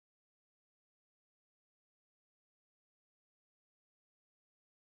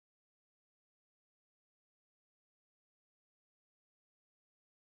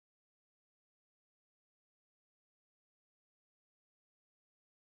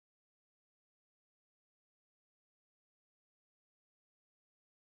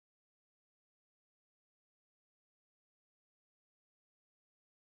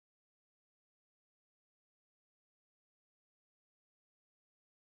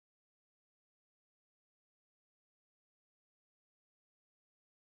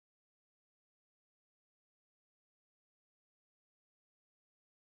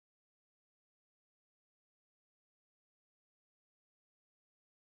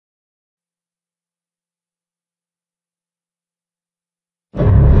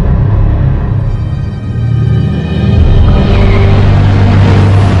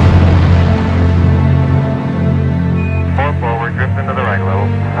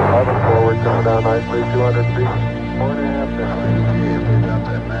11 forward, coming down nicely, 200 feet. 4.5 down. If we drop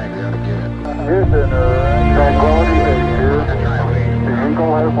that mag, we ought to get it. Houston, Tranquility Base here. The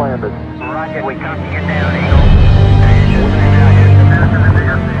Eagle has landed. Roger, we copy you down, Eagle.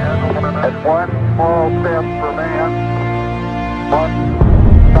 That's one small step for man, one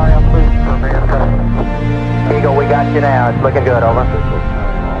giant leap for mankind. Eagle, we got you now. It's looking good, over. Official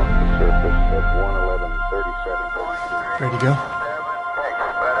time off the surface of 111.37. Ready to go?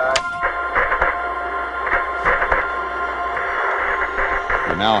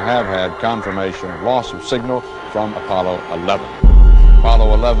 We now have had confirmation of loss of signal from Apollo 11.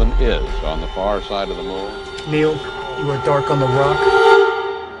 Apollo 11 is on the far side of the moon. Neil, you are dark on the rock.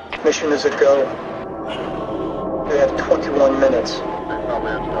 Mission is a go. We have 21 minutes.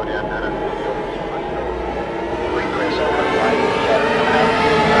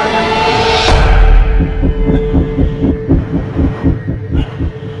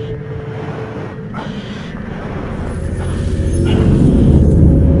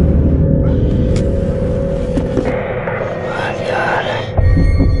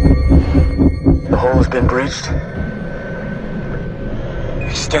 The hole has been breached.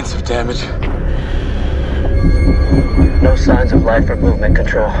 Extensive damage. No signs of life or movement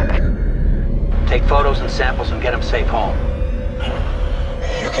control. Take photos and samples and get them safe home.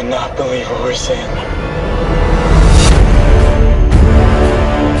 You cannot believe what we're seeing.